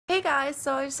Hey guys,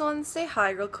 so I just wanted to say hi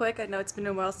real quick. I know it's been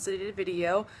a while since I did a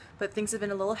video, but things have been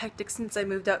a little hectic since I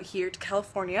moved out here to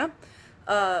California.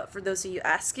 For those of you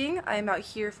asking, I'm out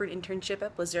here for an internship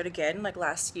at Blizzard again, like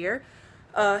last year.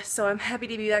 So I'm happy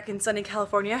to be back in sunny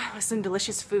California with some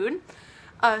delicious food.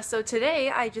 So today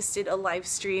I just did a live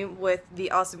stream with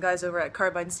the awesome guys over at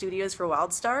Carbine Studios for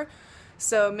WildStar.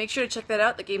 So make sure to check that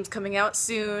out. The game's coming out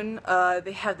soon.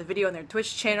 They have the video on their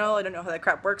Twitch channel. I don't know how that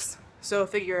crap works, so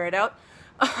figure it out.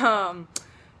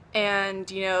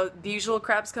 And you know, the usual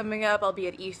crap's coming up. I'll be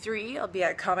at E3, I'll be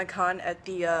at Comic-Con at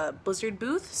the Blizzard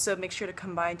booth, so make sure to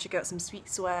come by and check out some sweet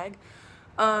swag.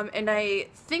 And I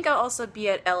think I'll also be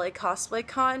at LA Cosplay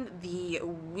Con the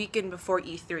weekend before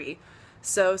E3.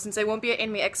 So since I won't be at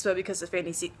Anime Expo because of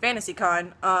Fantasy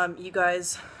Con, you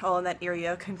guys all in that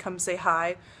area can come say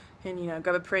hi and, you know,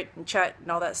 grab a print and chat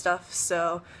and all that stuff.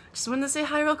 So just wanted to say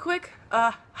hi real quick.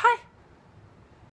 Hi!